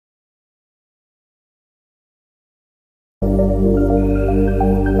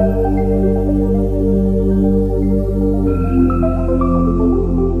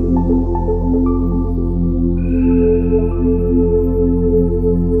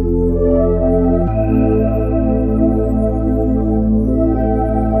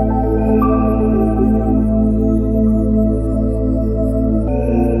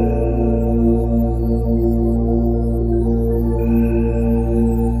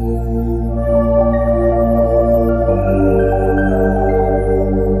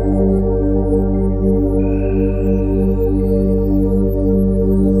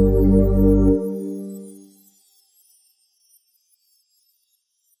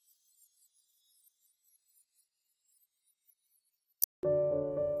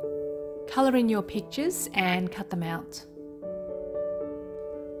Colour in your pictures and cut them out.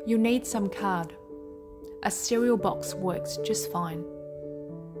 You'll need some card. A cereal box works just fine.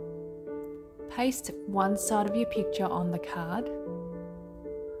 Paste one side of your picture on the card.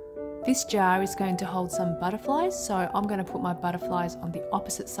 This jar is going to hold some butterflies, so I'm going to put my butterflies on the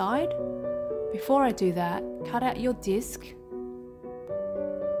opposite side. Before I do that, cut out your disc.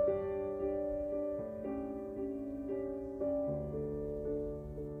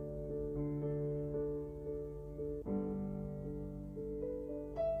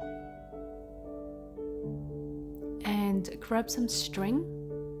 And grab some string.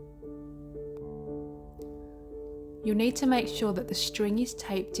 You'll need to make sure that the string is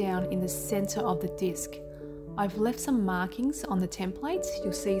taped down in the center of the disc. I've left some markings on the template.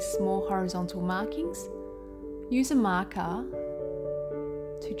 You'll see small horizontal markings. Use a marker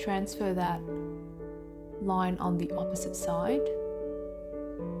to transfer that line on the opposite side.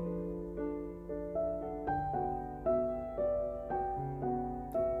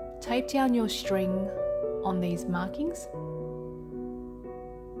 Tape down your string on these markings.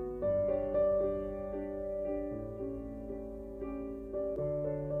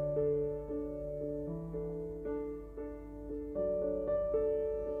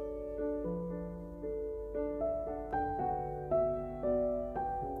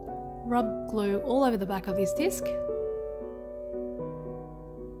 Rub glue all over the back of this disc.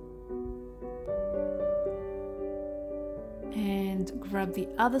 And grab the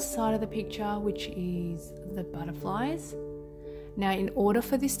other side of the picture, which is the butterflies. Now, in order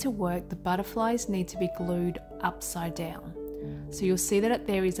for this to work, the butterflies need to be glued upside down. So you'll see that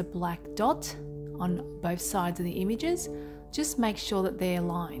there is a black dot on both sides of the images. Just make sure that they're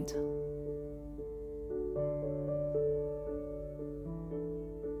aligned.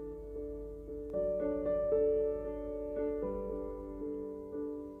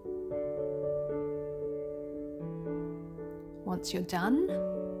 Once you're done,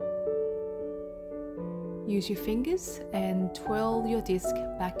 use your fingers and twirl your disc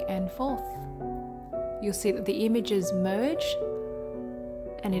back and forth. You'll see that the images merge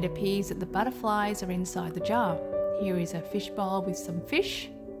and it appears that the butterflies are inside the jar. Here is a fish bowl with some fish.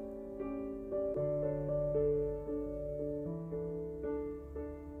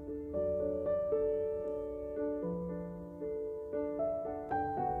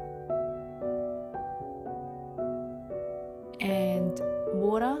 And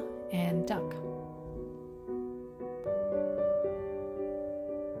water and duck.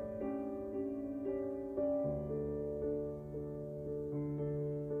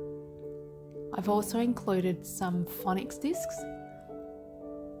 I've also included some phonics discs.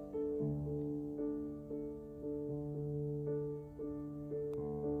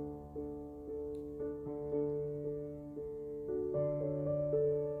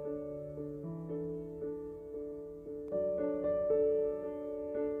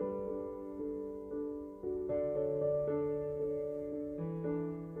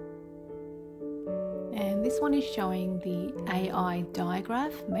 And this one is showing the AI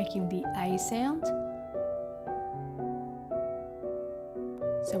digraph, making the A sound.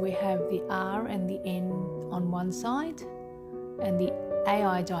 So we have the R and the N on one side, and the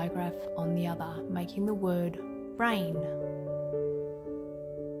AI digraph on the other, making the word brain.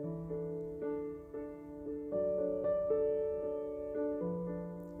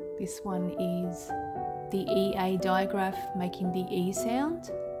 This one is the EA digraph, making the E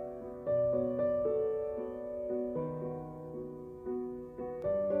sound.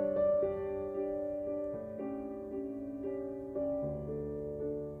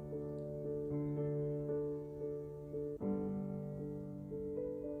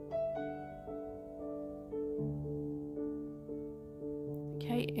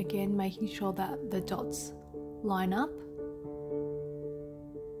 Okay, again making sure that the dots line up.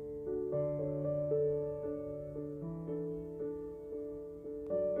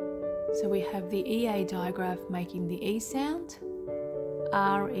 So we have the EA digraph making the E sound,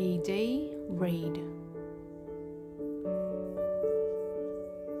 R-E-D, read.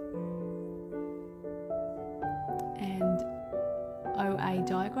 And OA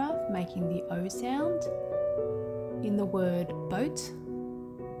digraph making the O sound. In the word boat,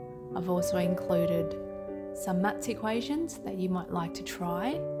 I've also included some maths equations that you might like to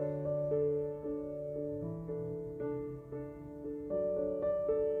try.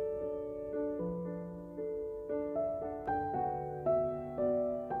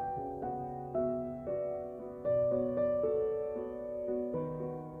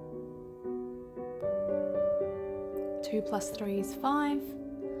 Two plus 3 is 5.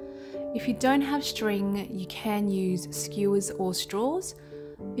 If you don't have string, you can use skewers or straws.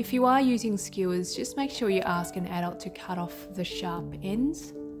 If you are using skewers, just make sure you ask an adult to cut off the sharp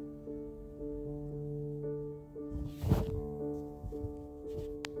ends.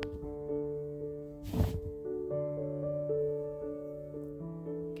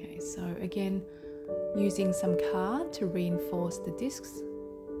 Okay, so again, using some card to reinforce the discs.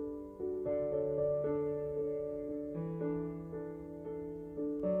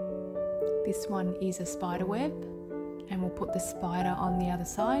 This one is a spider web, and we'll put the spider on the other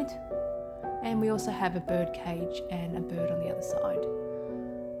side. And we also have a bird cage and a bird on the other side.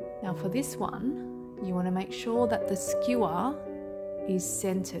 Now for this one, you want to make sure that the skewer is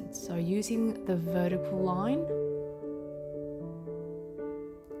centered. So using the vertical line,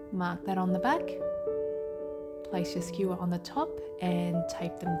 mark that on the back, place your skewer on the top and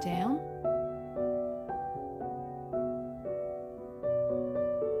tape them down.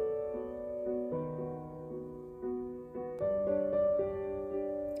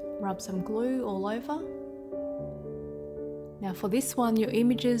 Rub some glue all over. Now for this one, your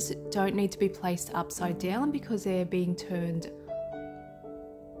images don't need to be placed upside down because they're being turned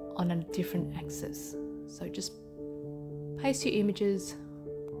on a different axis. So just paste your images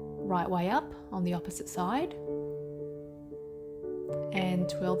right way up on the opposite side and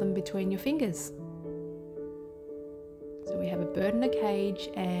twirl them between your fingers. So we have a bird in a cage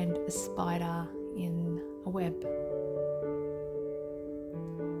and a spider in a web.